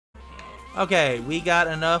Okay, we got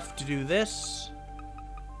enough to do this.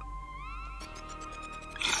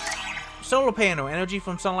 Solar panel. Energy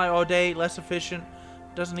from sunlight all day. Less efficient.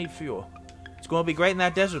 Doesn't need fuel. It's going to be great in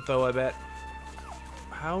that desert, though, I bet.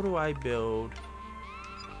 How do I build?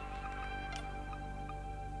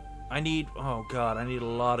 I need... Oh, God. I need a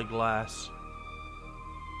lot of glass.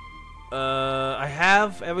 I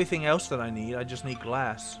have everything else that I need. I just need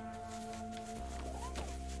glass.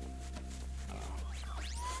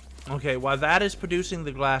 Okay, while that is producing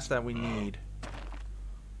the glass that we need.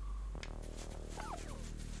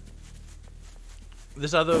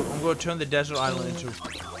 This other... I'm going to turn the desert island into...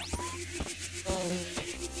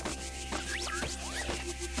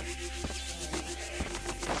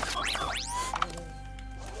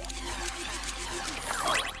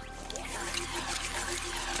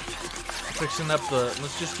 Fixing up the...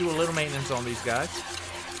 Let's just do a little maintenance on these guys.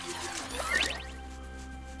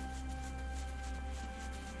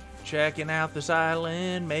 Checking out this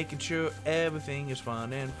island, making sure everything is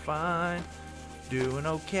fun and fine. Doing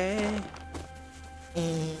okay.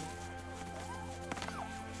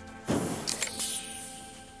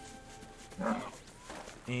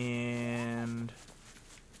 And...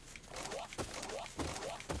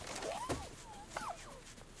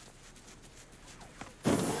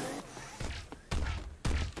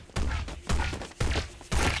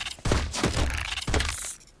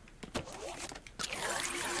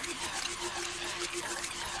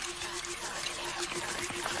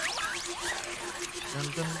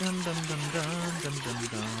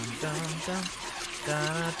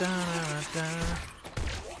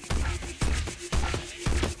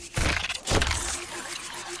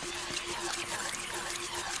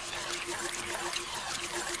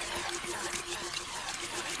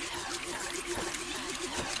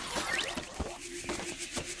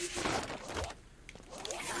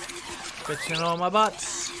 Fixing all my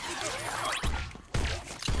bots.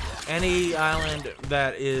 Any island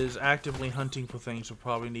that is actively hunting for things will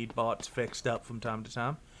probably need bots fixed up from time to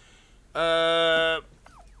time. So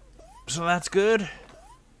that's good.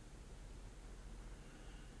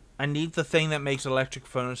 I need the thing that makes electric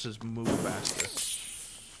furnaces move faster.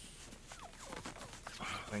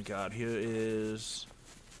 Oh, thank God. Here is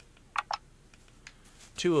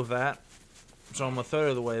 2 of that. So I'm a third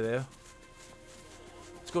of the way there.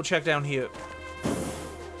 Let's go check down here.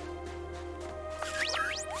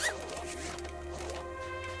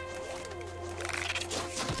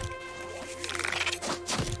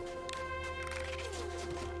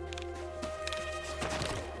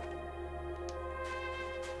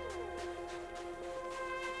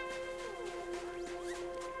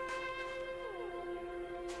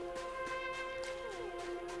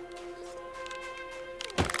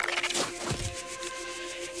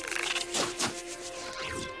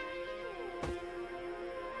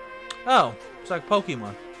 Oh, it's like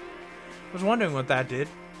Pokemon. I was wondering what that did.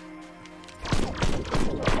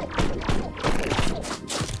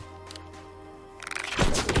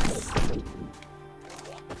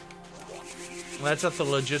 Let's up the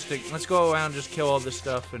logistic. Let's go around and just kill all this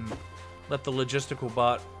stuff and let the logistical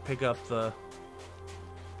bot pick up the...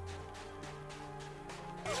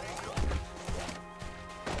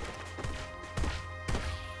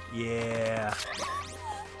 Yeah.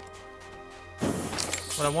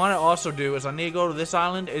 What I want to also do is I need to go to this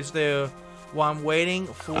island. Is there while I'm waiting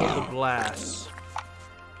for the glass?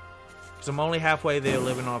 Because I'm only halfway there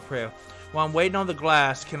living on a prayer. While I'm waiting on the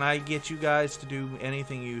glass, can I get you guys to do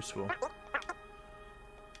anything useful?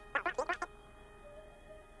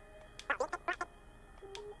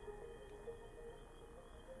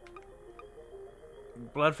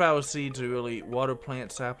 Bloodflower seeds are really water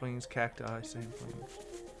plant saplings, cacti, saplings.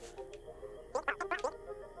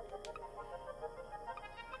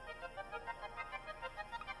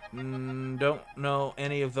 Don't know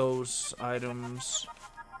any of those items.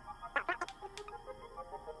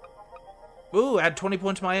 Ooh, add 20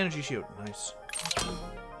 points to my energy shield. Nice.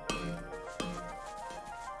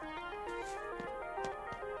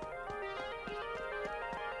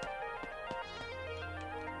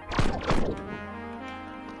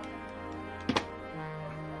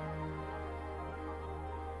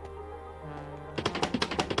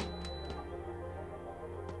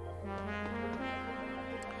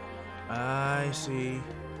 I see.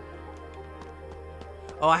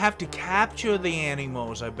 Oh, I have to capture the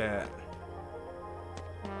animals, I bet.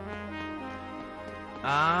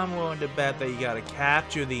 I'm willing to bet that you gotta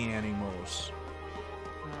capture the animals.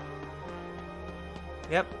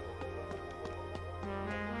 Yep.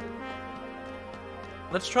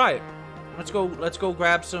 Let's try it. Let's go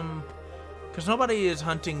grab some, because nobody is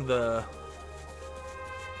hunting the...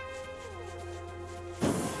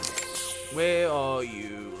 Where are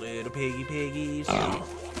you, little piggies?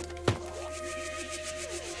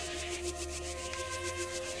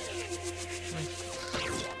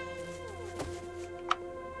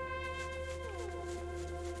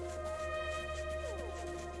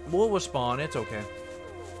 More will spawn, it's okay.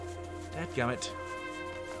 Dadgummit.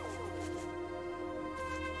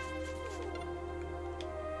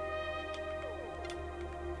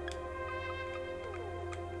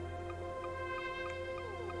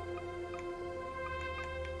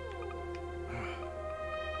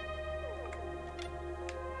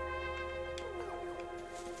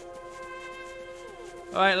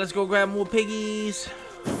 Alright, let's go grab more piggies.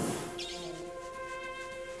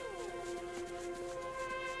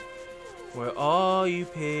 Where are you,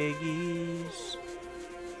 piggies?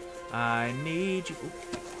 I need you. Ooh.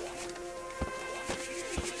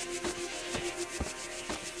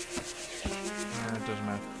 Nah, it doesn't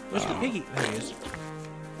matter. Where's the piggy? There he is.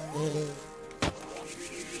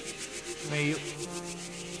 There you.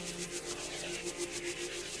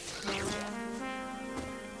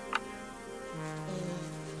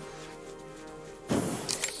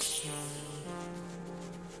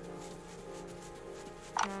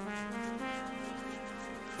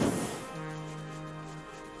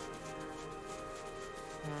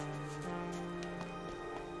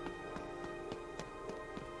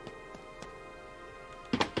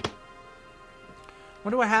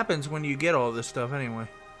 Wonder what happens when you get all this stuff anyway.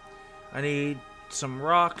 I need some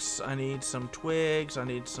rocks, I need some twigs, I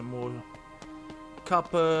need some more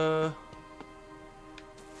copper.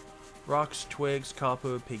 Rocks, twigs,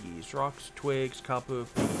 copper, piggies. Rocks, twigs, copper,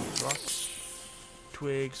 piggies. Rocks,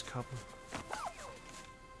 twigs, copper.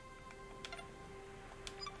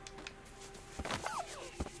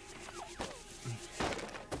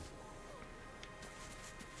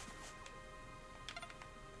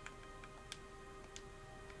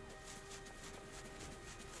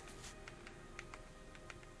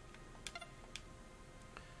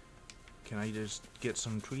 Can I just get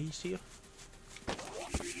some trees here?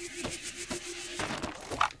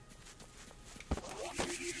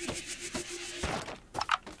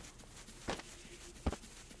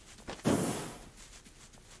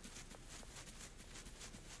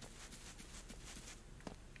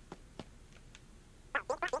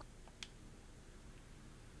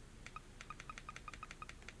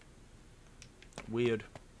 Weird.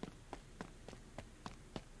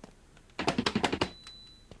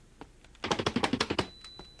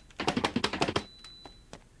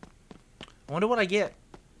 I wonder what I get.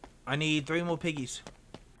 I need 3 more piggies.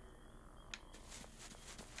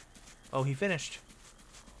 Oh, he finished.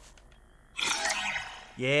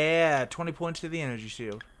 Yeah, 20 points to the energy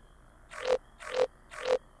shield.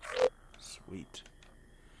 Sweet.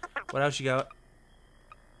 What else you got?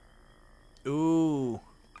 Ooh.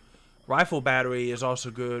 Rifle battery is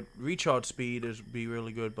also good. Recharge speed is be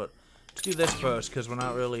really good, but let's do this first because we're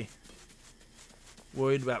not really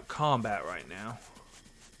worried about combat right now.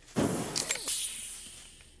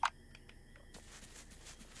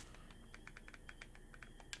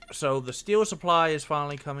 So the steel supply is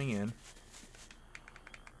finally coming in.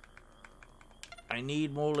 I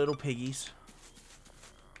need more little piggies.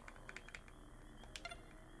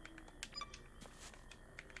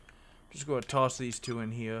 Just going to toss these 2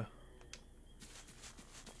 in here.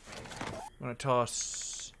 I'm going to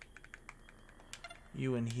toss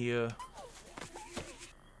you in here.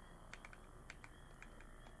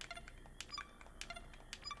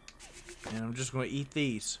 And I'm just going to eat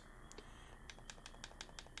these.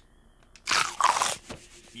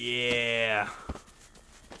 Yeah.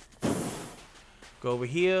 Go over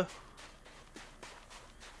here.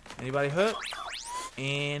 Anybody hurt?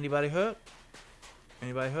 Anybody hurt?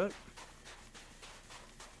 Anybody hurt?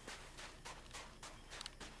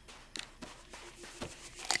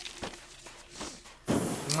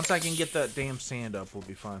 Once I can get that damn sand up, we'll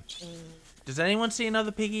be fine. Does anyone see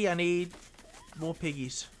another piggy? I need more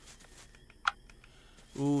piggies.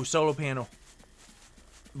 Ooh, solar panel.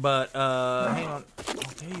 But, hang on. Oh,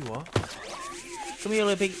 there you are. Come here,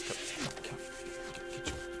 little piggy.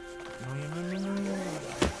 No.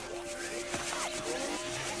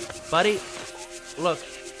 Buddy, look.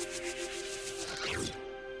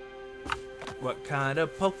 What kind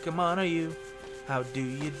of Pokemon are you? How do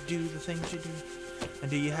you do the things you do? And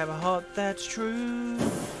do you have a heart that's true?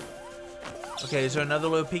 Okay, is there another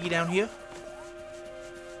little piggy down here?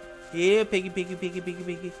 Here, piggy. Here,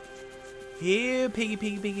 piggy.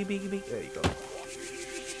 There you go.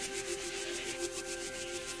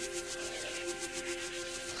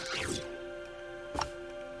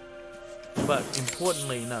 But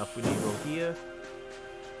importantly enough, we need to go here.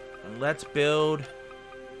 And let's build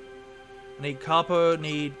Need copper,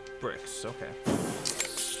 need bricks. Okay.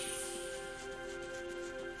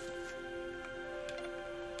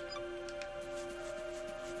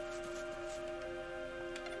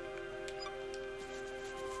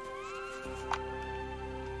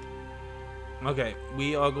 Okay,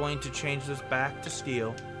 we are going to change this back to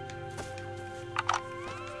steel.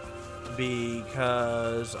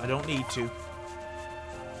 Because I don't need to.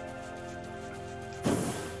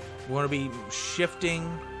 We're going to be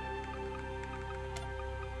shifting.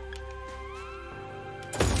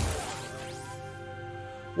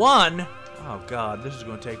 One? Oh god, this is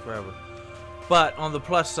going to take forever. But on the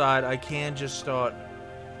plus side, I can just start.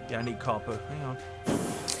 Yeah, I need copper. Hang on.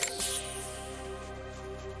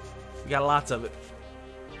 We got lots of it.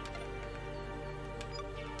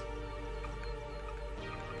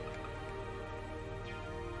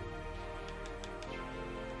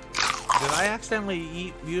 Did I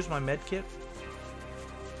accidentally use my med kit?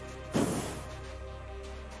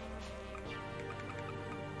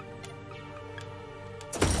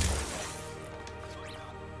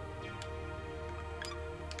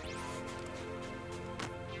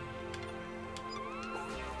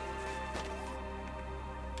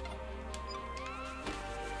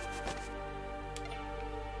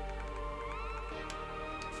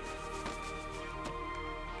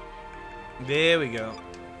 There we go.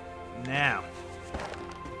 Now,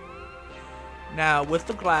 with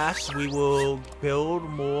the glass, we will build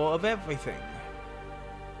more of everything.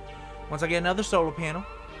 Once I get another solar panel.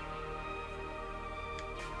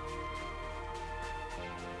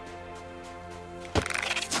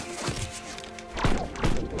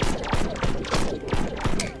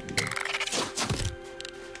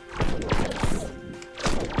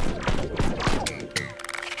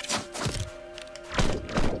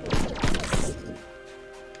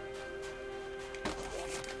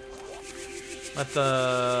 Let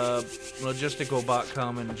the logistical bot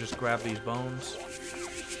come and just grab these bones.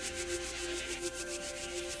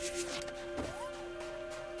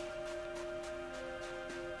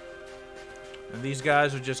 And these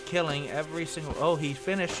guys are just killing every single... Oh, he's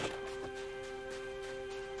finished.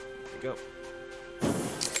 There we go.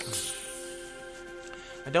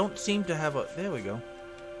 I don't seem to have a... There we go.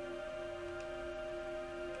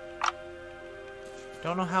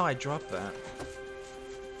 Don't know how I dropped that.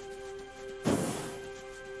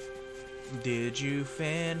 Did you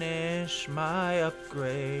finish my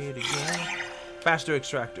upgrade again? Faster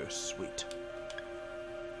extractor, sweet.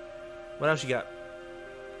 What else you got?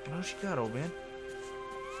 What else you got, old man?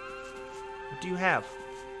 What do you have?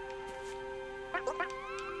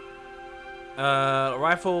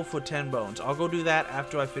 Rifle for 10 bones. I'll go do that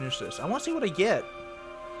after I finish this. I want to see what I get.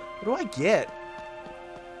 What do I get?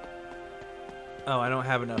 Oh, I don't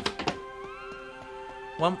have enough.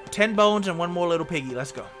 10 bones and one more little piggy.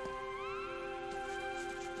 Let's go.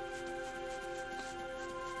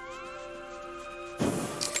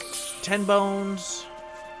 $10 bones.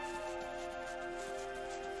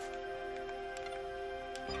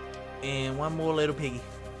 And one more little piggy.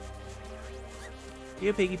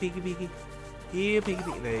 Here, piggy, piggy, piggy. Here, piggy,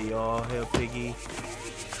 piggy. There you are. Here, piggy.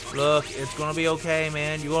 Look, it's gonna be okay,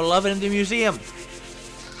 man. You're gonna love it in the museum.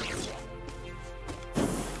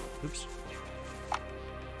 Oops.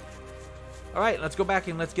 Alright, let's go back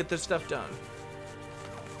and let's get this stuff done.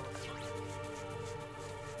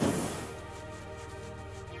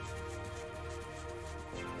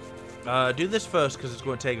 Do this first because it's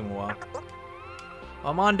going to take him a while.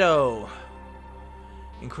 Armando.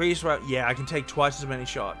 Increase route. Yeah, I can take twice as many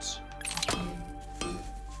shots.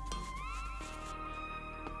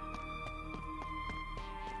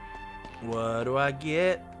 What do I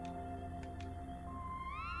get?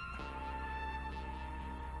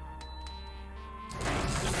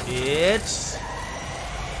 It's...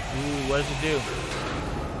 Ooh, what does it do?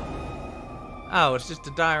 Oh, it's just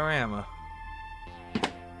a diorama.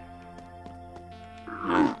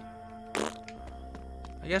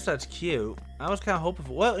 I guess that's cute. I was kind of hoping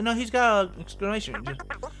for... Well, no, he's got an exclamation.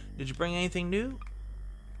 Did you bring anything new?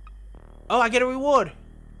 Oh, I get a reward.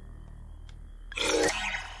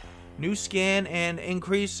 New skin and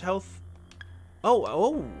increase health.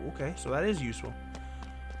 Oh, okay. So that is useful.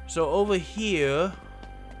 So over here...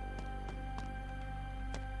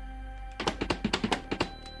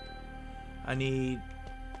 I need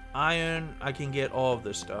iron. I can get all of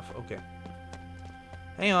this stuff. Okay.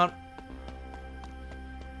 Hang on.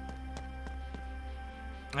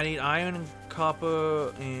 I need iron and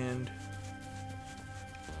copper and...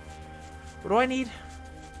 What do I need?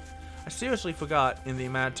 I seriously forgot in the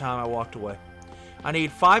amount of time I walked away. I need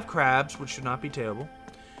 5 crabs, which should not be terrible.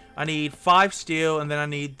 I need 5 steel, and then I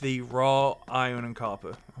need the raw iron and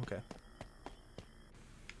copper. Okay.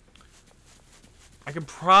 I can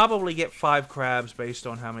probably get 5 crabs based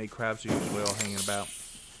on how many crabs are usually all hanging about.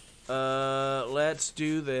 Let's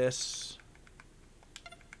do this.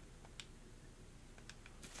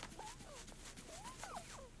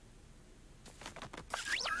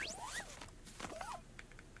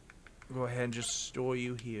 Go ahead and just store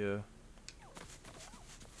you here.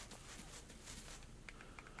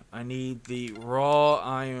 I need the raw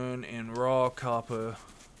iron and raw copper.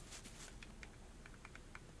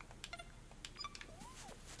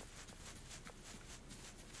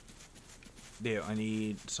 There, I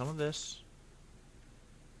need some of this.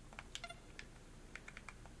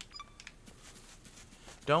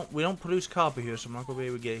 We don't produce copper here, so I'm not gonna be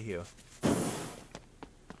able to get it here.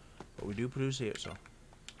 But we do produce here, so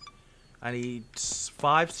I need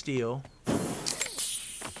 5 steel.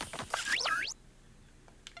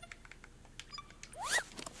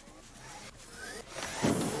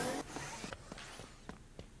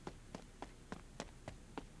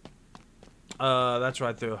 That's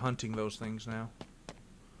right, they're hunting those things now.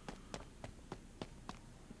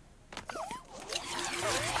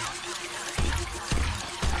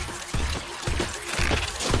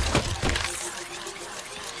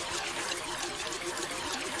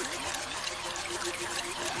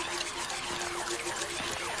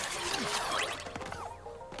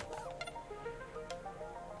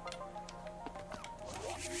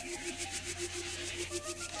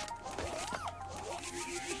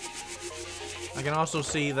 I can also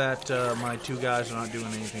see that my 2 guys are not doing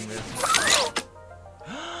anything there.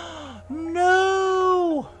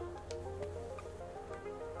 No!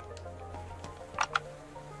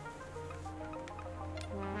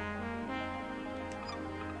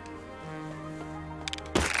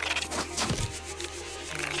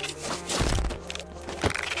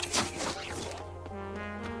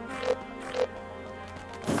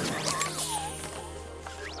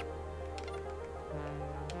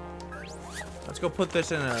 Let's go put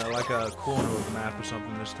this in like a corner of the map or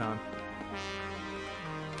something this time.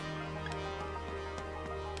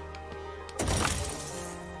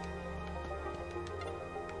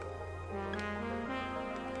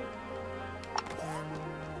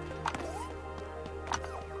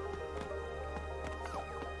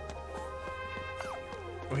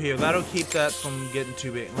 Or here, that'll keep that from getting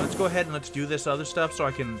too big. Let's go ahead and let's do this other stuff so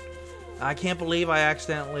I can... I can't believe I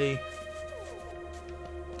accidentally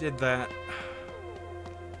did that.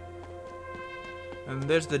 And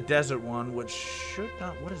there's the desert one, which should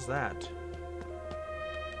not... What is that?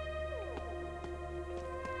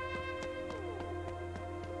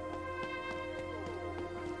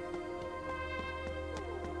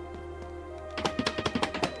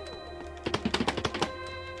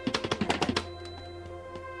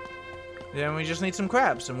 Yeah, we just need some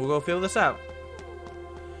crabs, and we'll go fill this out.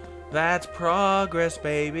 That's progress,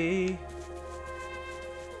 baby.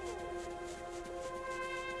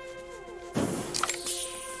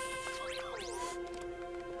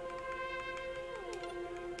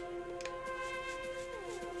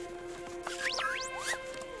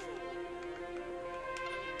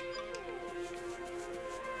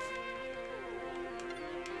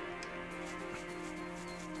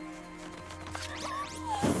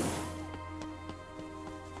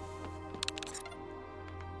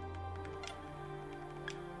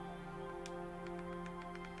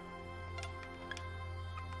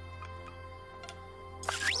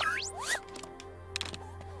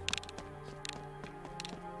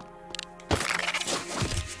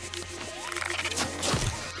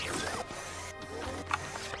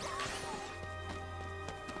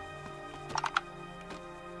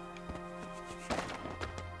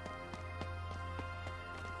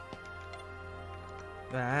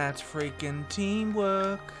 That's freaking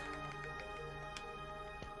teamwork.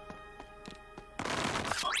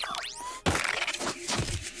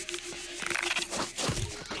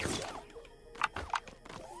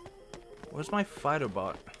 Where's my fighter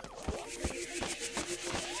bot?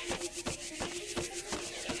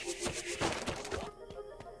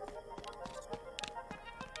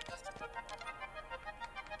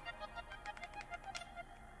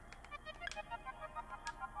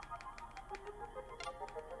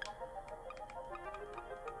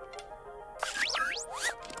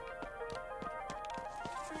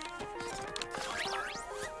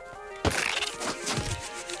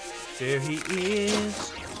 There he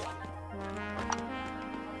is.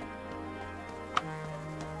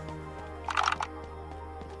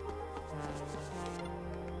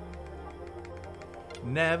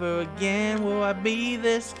 Never again will I be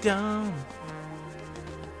this dumb.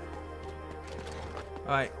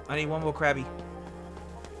 Alright, I need one more crabby.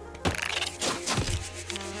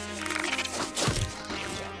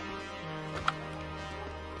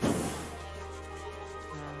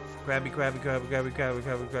 Crabby, crabby, crabby, crabby, crabby,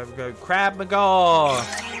 crabby, crabby, crabby. Crab McGaw!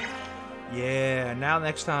 Yeah, now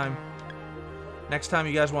next time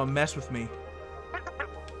you guys want to mess with me.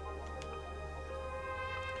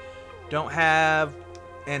 Don't have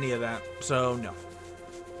any of that, so no.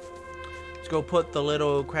 Let's go put the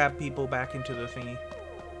little crab people back into the thingy.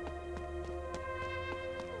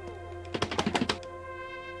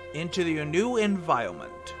 Into your new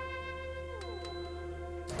environment.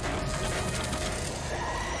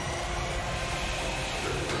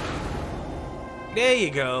 There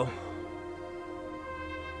you go.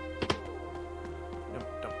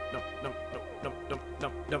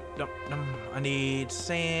 I need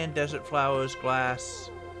sand, desert flowers,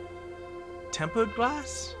 glass. Tempered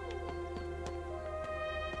glass?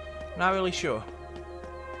 Not really sure.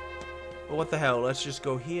 But what the hell? Let's just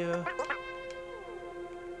go here.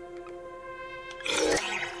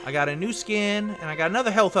 I got a new skin, and I got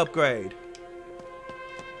another health upgrade.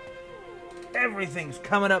 Everything's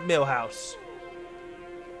coming up Millhouse.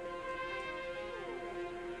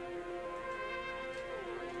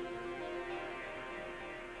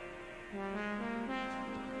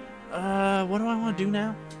 What do I want to do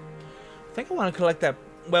now? I think I want to collect that.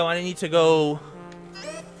 Well, I need to go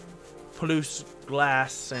produce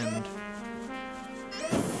glass and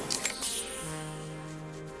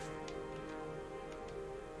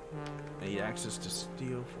I need access to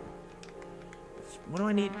steel for. What do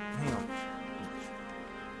I need? Hang on.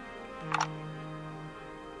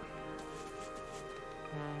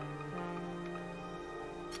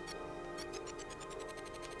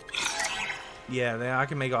 Yeah, I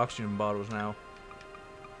can make oxygen bottles now.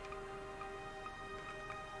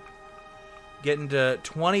 Getting to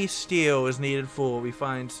 20 steel is needed for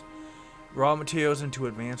refines raw materials into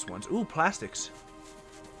advanced ones. Ooh, plastics.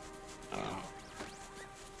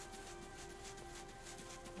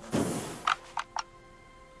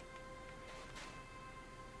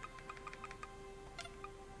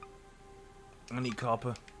 I need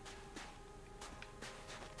copper.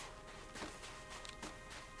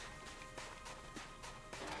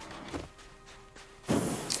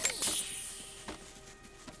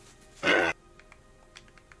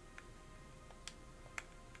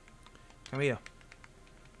 Come here.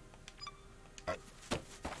 I'm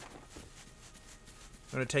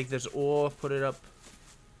gonna take this ore, put it up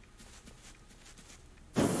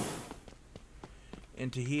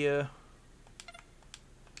into here.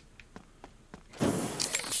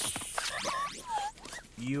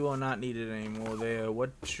 You are not needed anymore there.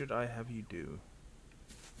 What should I have you do?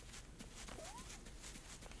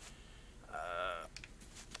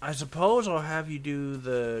 I suppose I'll have you do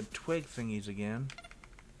the twig thingies again.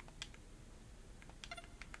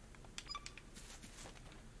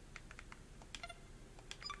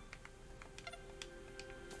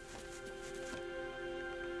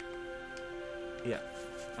 Yeah,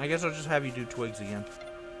 I guess I'll just have you do twigs again.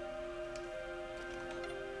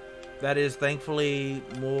 That is thankfully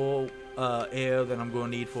more air than I'm going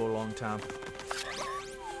to need for a long time.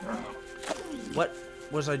 What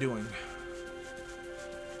was I doing?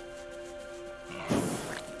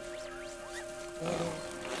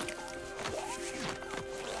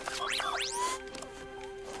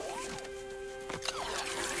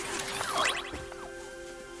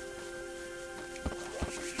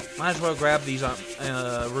 Might as well grab these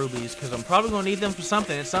rubies, because I'm probably going to need them for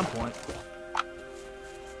something at some point.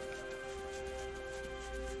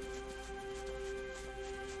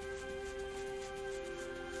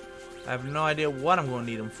 I have no idea what I'm going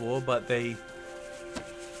to need them for, but they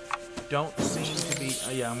don't seem to be...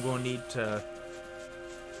 yeah, I'm going to need to...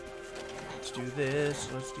 Let's do this.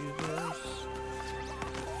 Let's do this.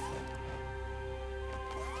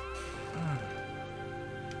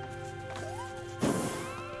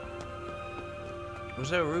 Was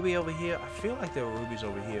there a ruby over here? I feel like there were rubies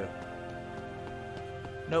over here.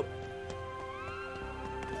 Nope.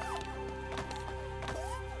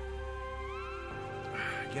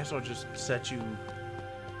 I guess I'll just set you...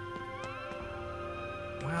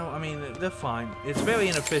 Well, I mean, they're fine. It's very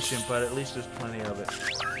inefficient, but at least there's plenty of it.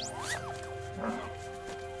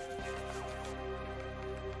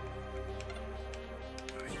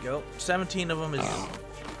 There you go. 17 of them is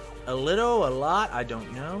a little, a lot, I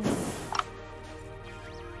don't know.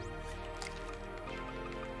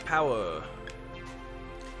 Power.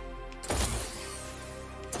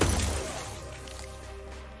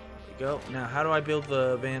 Go. Now, how do I build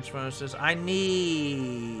the advanced furnaces? I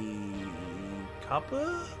need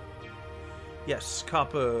copper? Yes,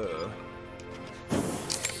 copper.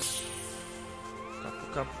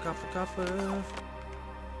 Copper.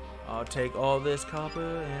 I'll take all this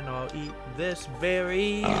copper and I'll eat this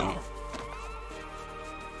berry.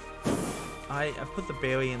 I put the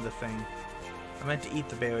berry in the thing. I meant to eat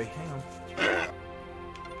the berry. Hang on.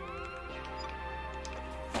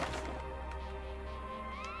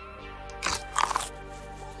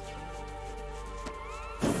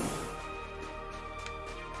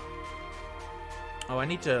 Oh, I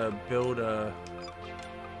need to build a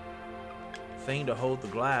thing to hold the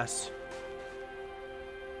glass.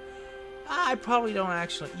 I probably don't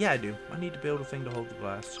actually... Yeah, I do. I need to build a thing to hold the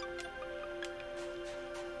glass.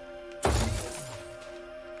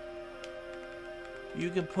 You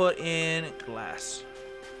can put in glass.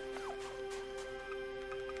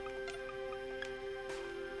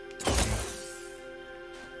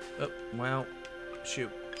 Oh, well, shoot.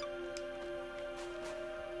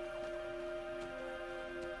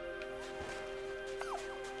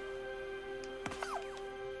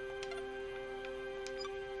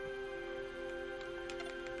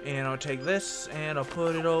 And I'll take this and I'll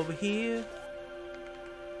put it over here.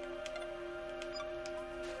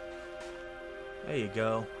 There you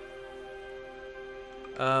go.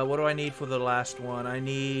 What do I need for the last one? I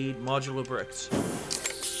need modular bricks.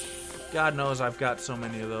 God knows I've got so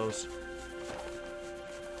many of those.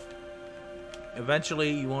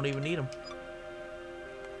 Eventually, you won't even need them.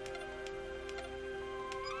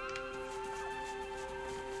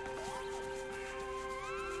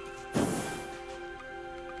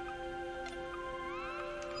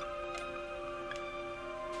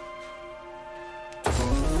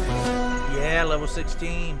 Yeah, level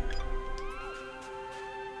 16.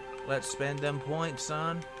 Let's spend them points,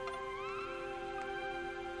 son.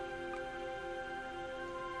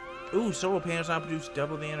 Ooh, solar panels now produce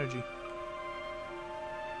double the energy.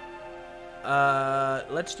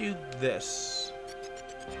 Let's do this.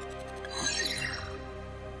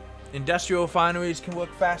 Industrial refineries can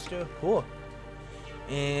work faster. Cool.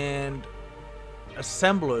 And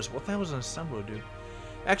assemblers. What the hell does an assembler do?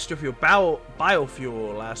 Extra fuel. Biofuel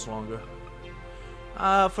will last longer.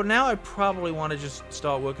 For now, I probably want to just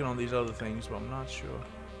start working on these other things, but I'm not sure.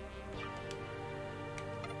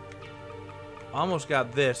 Almost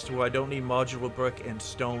got this to where I don't need modular brick and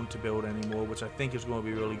stone to build anymore, which I think is going to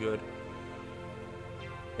be really good.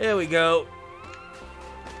 There we go.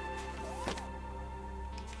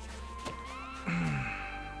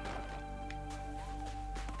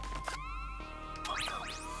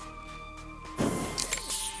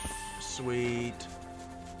 Sweet.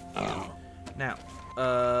 Now,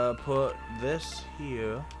 put this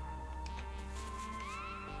here.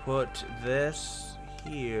 Put this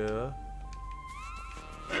here.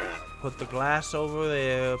 Put the glass over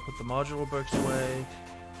there. Put the modular bricks away.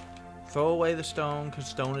 Throw away the stone, because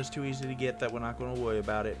stone is too easy to get that we're not going to worry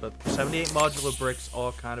about it. But 78 modular bricks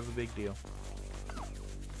are kind of a big deal.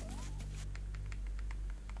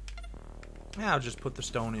 Yeah, I'll just put the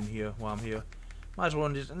stone in here while I'm here. Might as well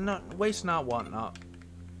just... No, waste not, want not.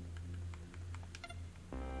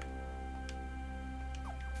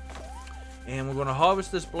 And we're going to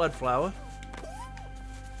harvest this blood flower.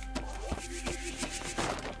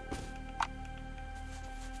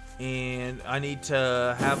 And I need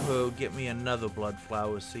to have her get me another blood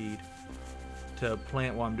flower seed to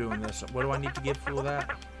plant while I'm doing this. What do I need to get for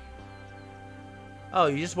that? Oh,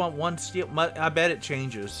 you just want one steel... I bet it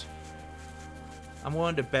changes. I'm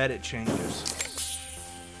willing to bet it changes.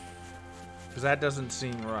 Because that doesn't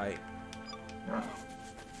seem right.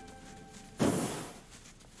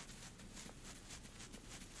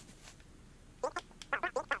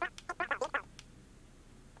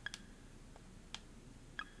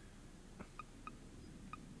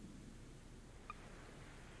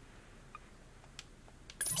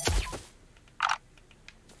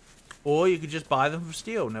 Or you could just buy them for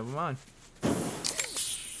steel. Never mind.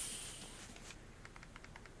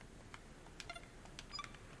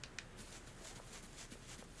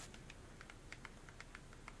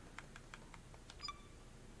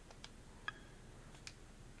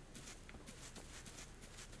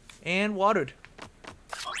 And watered.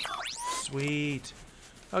 Sweet.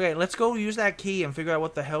 Okay, let's go use that key and figure out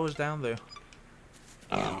what the hell is down there.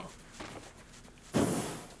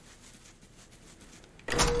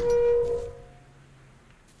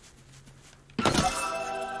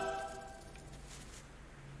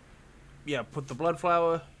 Yeah, put the blood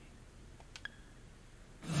flower.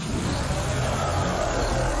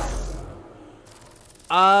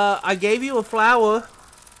 I gave you a flower.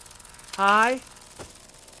 Hi.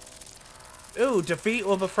 Ooh, defeat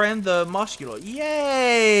or befriend the muscular.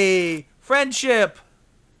 Yay! Friendship!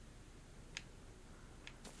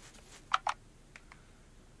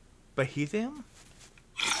 Bahithium?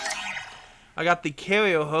 I got the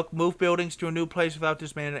carrier hook. Move buildings to a new place without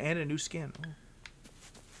dismantling and a new skin.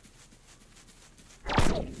 Oh.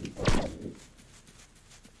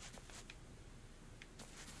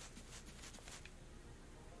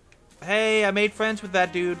 Hey, I made friends with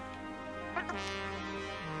that dude.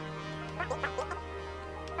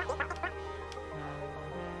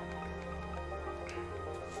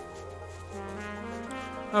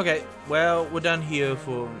 Okay, well, we're done here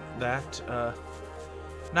for that.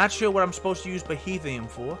 Not sure what I'm supposed to use Behethum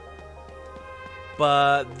for.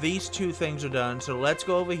 But these two things are done, so let's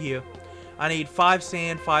go over here. I need 5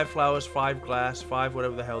 sand, 5 flowers, 5 glass, 5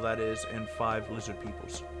 whatever the hell that is, and 5 lizard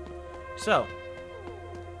peoples. So,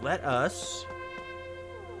 let us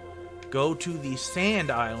go to the sand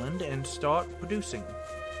island and start producing.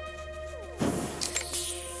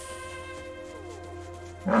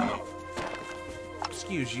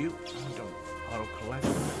 Excuse you. Don't auto-collect.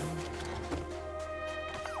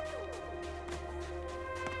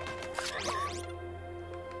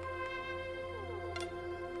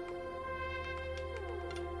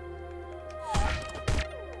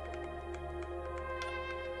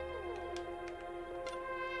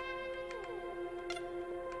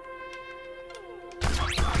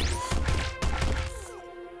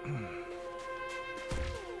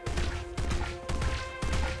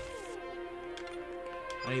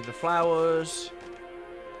 I need the flowers.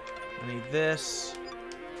 I need this.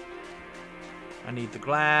 I need the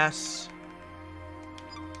glass.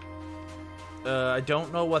 I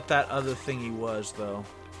don't know what that other thingy was, though.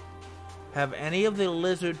 Have any of the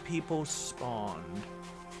lizard people spawned?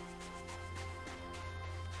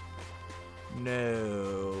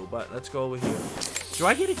 No, but let's go over here. Do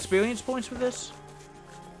I get experience points for this?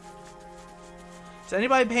 Is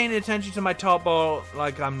anybody paying attention to my top bar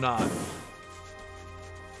like I'm not?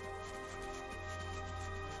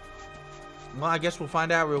 Well, I guess we'll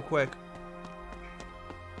find out real quick.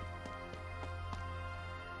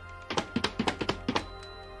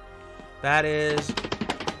 That is...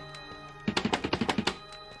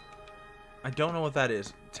 I don't know what that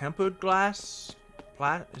is. Tempered glass?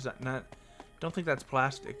 Is that not... Don't think that's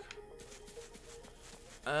plastic.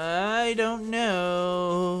 I don't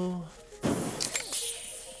know.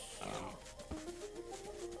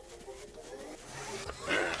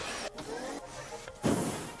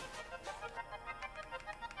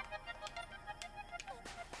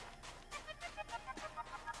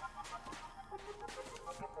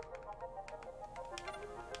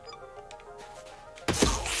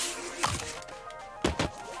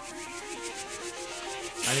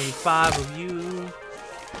 I need 5 of you.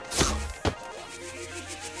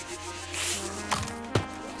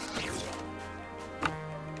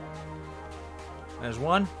 There's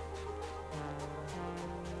 1.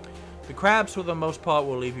 The crabs, for the most part,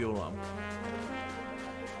 will leave you alone.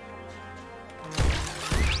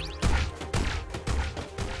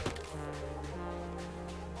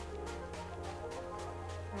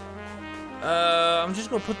 I'm just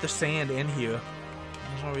gonna put the sand in here.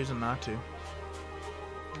 There's no reason not to.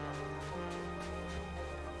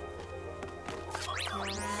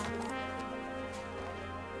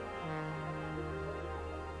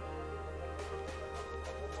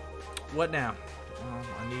 What now?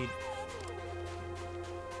 I need...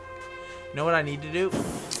 You know what I need to do?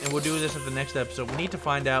 And we'll do this at the next episode. We need to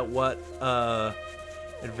find out what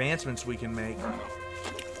advancements we can make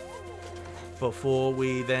before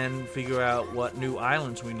we then figure out what new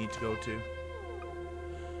islands we need to go to.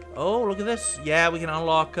 Oh, look at this. Yeah, we can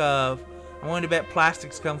unlock... I'm going to bet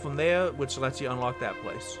plastics come from there, which lets you unlock that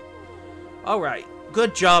place. Alright.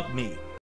 Good job, me.